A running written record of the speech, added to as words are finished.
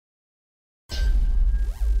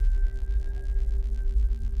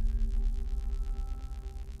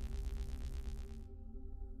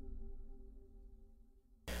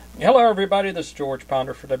Hello everybody, this is George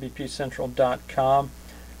Ponder for WPCentral.com.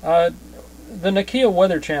 The Nokia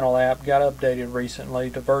Weather Channel app got updated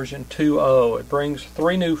recently to version 2.0. It brings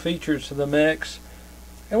 3 new features to the mix,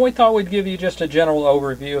 and we thought we'd give you just a general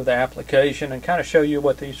overview of the application and kind of show you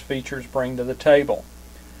what these features bring to the table.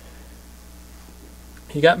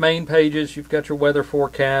 You got main pages, you've got your weather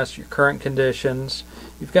forecast, your current conditions.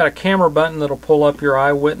 You've got a camera button that'll pull up your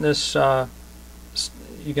eyewitness.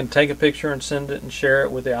 You can take a picture and send it and share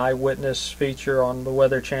it with the eyewitness feature on the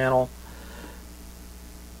Weather Channel.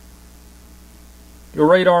 Your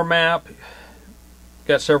radar map,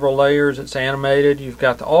 got several layers, it's animated. You've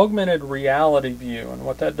got the augmented reality view, and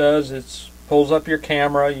what that does is pulls up your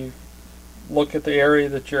camera, you look at the area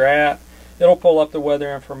that you're at, it'll pull up the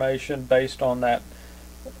weather information based on that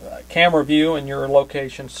camera view and your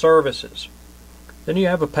location services. Then you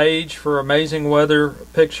have a page for amazing weather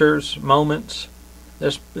pictures, moments.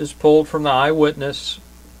 This is pulled from the eyewitness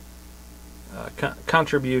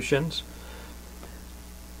contributions.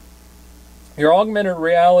 Your augmented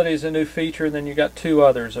reality is a new feature. Then you got 2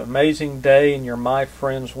 others: Amazing Day and your My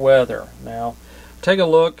Friends Weather. Now, take a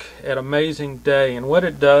look at Amazing Day, and what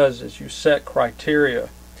it does is you set criteria,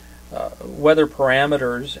 weather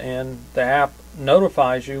parameters, and the app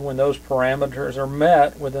notifies you when those parameters are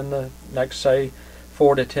met within the next, say,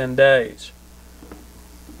 4 to 10 days.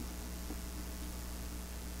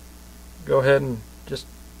 Go ahead and just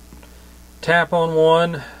tap on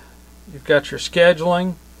one. You've got your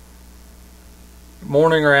scheduling,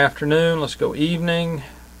 morning or afternoon. Let's go evening.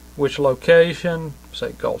 Which location?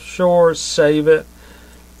 Say Gulf Shores. Save it.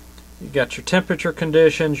 You've got your temperature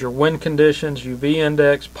conditions, your wind conditions, UV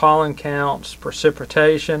index, pollen counts,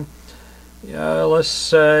 precipitation.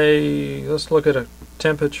 Let's look at a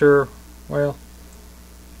temperature, well,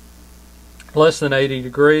 less than 80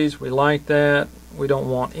 degrees. We like that. We don't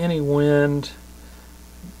want any wind,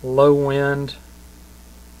 low wind.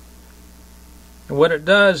 And what it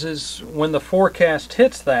does is when the forecast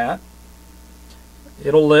hits that,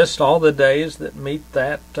 it'll list all the days that meet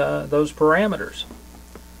those parameters.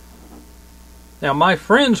 Now, My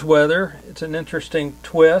Friends Weather, it's an interesting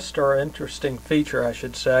twist, or interesting feature I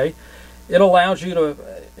should say. It allows you to,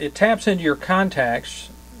 it taps into your contacts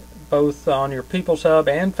both on your People's Hub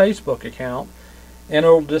and Facebook account, and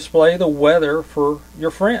it'll display the weather for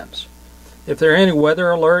your friends. If there are any weather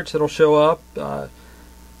alerts, it'll show up.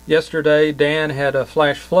 Yesterday, Dan had a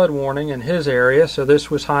flash flood warning in his area, so this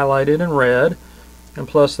was highlighted in red. And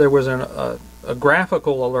plus, there was a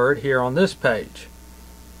graphical alert here on this page.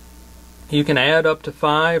 You can add up to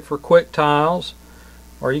 5 for quick tiles,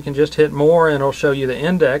 or you can just hit more and it'll show you the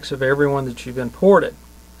index of everyone that you've imported.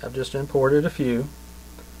 I've just imported a few.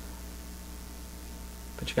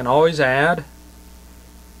 But you can always add.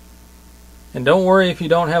 And don't worry if you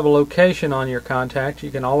don't have a location on your contact,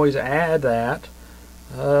 you can always add that.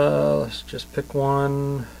 Let's just pick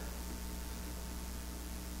one.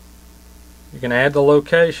 You can add the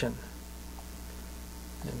location.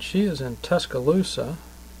 And she is in Tuscaloosa.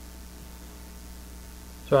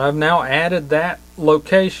 So I've now added that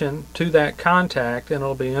location to that contact, and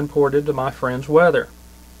it'll be imported to My Friends Weather.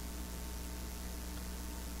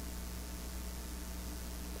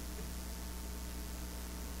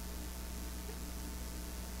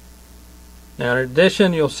 Now, in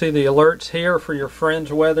addition, you'll see the alerts here for your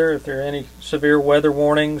friends' weather, if there are any severe weather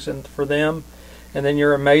warnings and for them, and then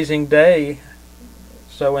your amazing day.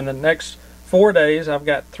 So in the next 4 days, I've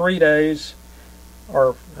got 3 days,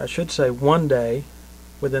 or I should say 1 day,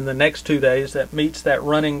 within the next 2 days that meets that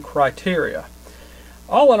running criteria.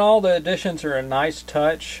 All in all, the additions are a nice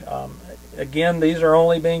touch. Again, these are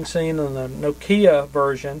only being seen in the Nokia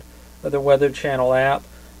version of the Weather Channel app.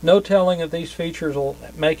 No telling if these features will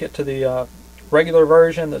make it to the regular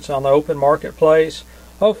version that's on the open marketplace.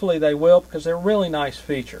 Hopefully they will, because they're really nice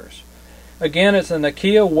features. Again, it's the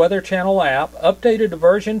Nokia Weather Channel app, updated to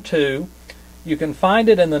version 2. You can find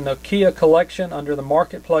it in the Nokia collection under the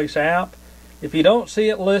Marketplace app. If you don't see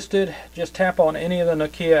it listed, just tap on any of the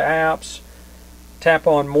Nokia apps, tap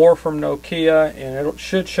on More from Nokia, and it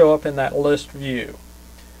should show up in that list view.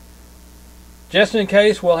 Just in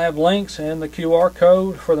case, we'll have links and the QR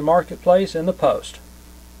code for the Marketplace in the post.